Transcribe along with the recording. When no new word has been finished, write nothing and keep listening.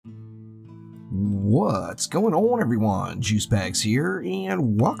What's going on, everyone? Juicebags here,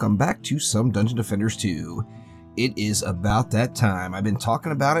 and welcome back to some Dungeon Defenders 2. It is about that time. I've been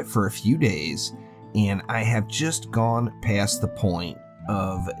talking about it for a few days, and I have just gone past the point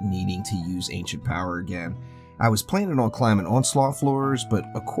of needing to use Ancient Power again. I was planning on climbing Onslaught floors, but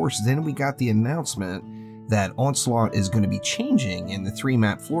of course then we got the announcement that Onslaught is going to be changing and the 3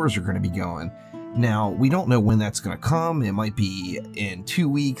 map floors are going to be going. Now, we don't know when that's going to come. It might be in 2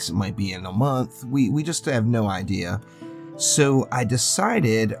 weeks, it might be in a month. We just have no idea. So I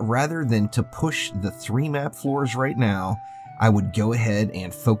decided, rather than to push the 3 map floors right now, I would go ahead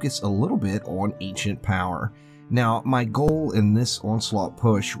and focus a little bit on Ancient Power. Now, my goal in this Onslaught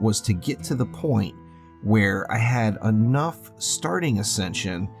push was to get to the point where I had enough starting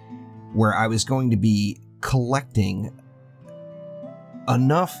Ascension where I was going to be collecting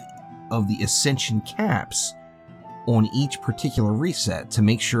enough of the Ascension caps on each particular reset to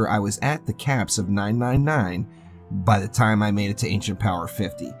make sure I was at the caps of 999 by the time I made it to Ancient Power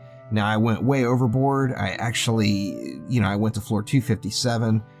 50. Now, I went way overboard. I actually, I went to floor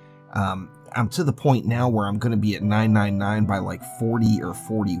 257. I'm to the point now where I'm going to be at 999 by like 40 or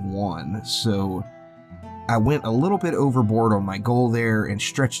 41. So I went a little bit overboard on my goal there and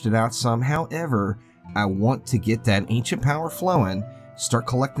stretched it out some. However, I want to get that Ancient Power flowing, start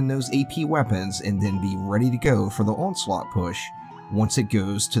collecting those AP weapons, and then be ready to go for the Onslaught push once it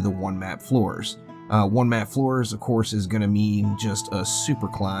goes to the 1 map floors. 1 map floors, of course, is going to mean just a super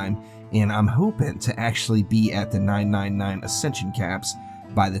climb, and I'm hoping to actually be at the 999 Ascension caps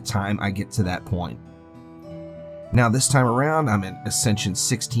by the time I get to that point. Now, this time around, I'm at Ascension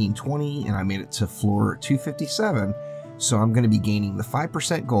 1620, and I made it to floor 257, so I'm going to be gaining the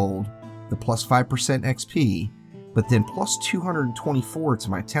 5% gold, the plus 5% XP, but then plus 224 to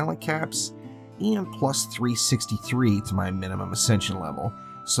my talent caps, and plus 363 to my minimum Ascension level.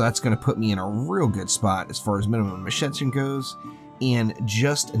 So that's going to put me in a real good spot as far as minimum Ascension goes, and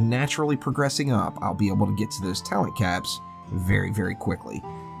just naturally progressing up, I'll be able to get to those talent caps very, very quickly.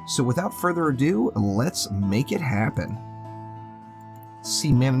 So without further ado, let's make it happen.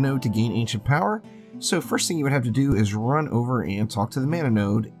 See Mana Node to gain Ancient Power. So first thing you would have to do is run over and talk to the Mana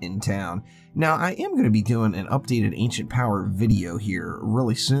Node in town. Now, I am going to be doing an updated Ancient Power video here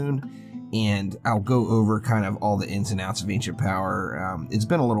really soon, and I'll go over kind of all the ins and outs of Ancient Power. It's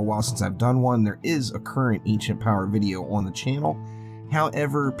been a little while since I've done one. There is a current Ancient Power video on the channel.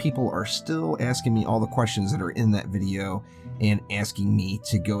 However, people are still asking me all the questions that are in that video and asking me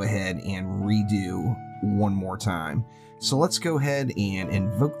to go ahead and redo one more time. So let's go ahead and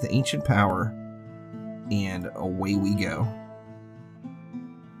invoke the Ancient Power, and away we go.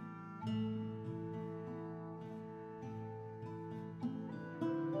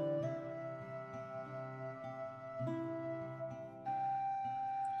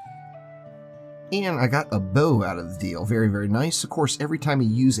 And I got a bow out of the deal. Very, very nice. Of course, every time you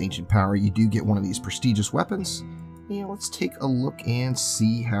use Ancient Power, you do get one of these prestigious weapons. And let's take a look and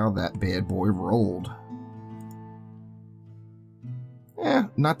see how that bad boy rolled.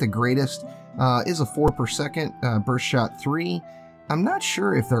 Not the greatest. Is a 4 per second, burst shot 3. I'm not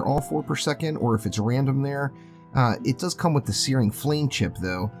sure if they're all 4 per second or if it's random there. It does come with the Searing Flame chip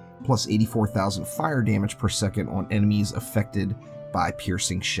though, plus 84,000 fire damage per second on enemies affected by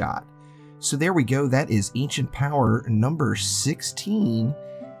Piercing Shot. So there we go, that is Ancient Power number 16,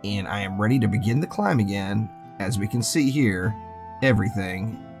 and I am ready to begin the climb again. As we can see here,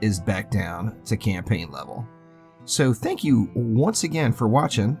 everything is back down to campaign level. So thank you once again for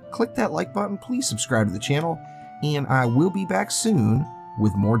watching. Click that like button, please subscribe to the channel, and I will be back soon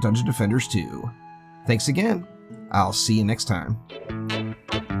with more Dungeon Defenders 2. Thanks again, I'll see you next time.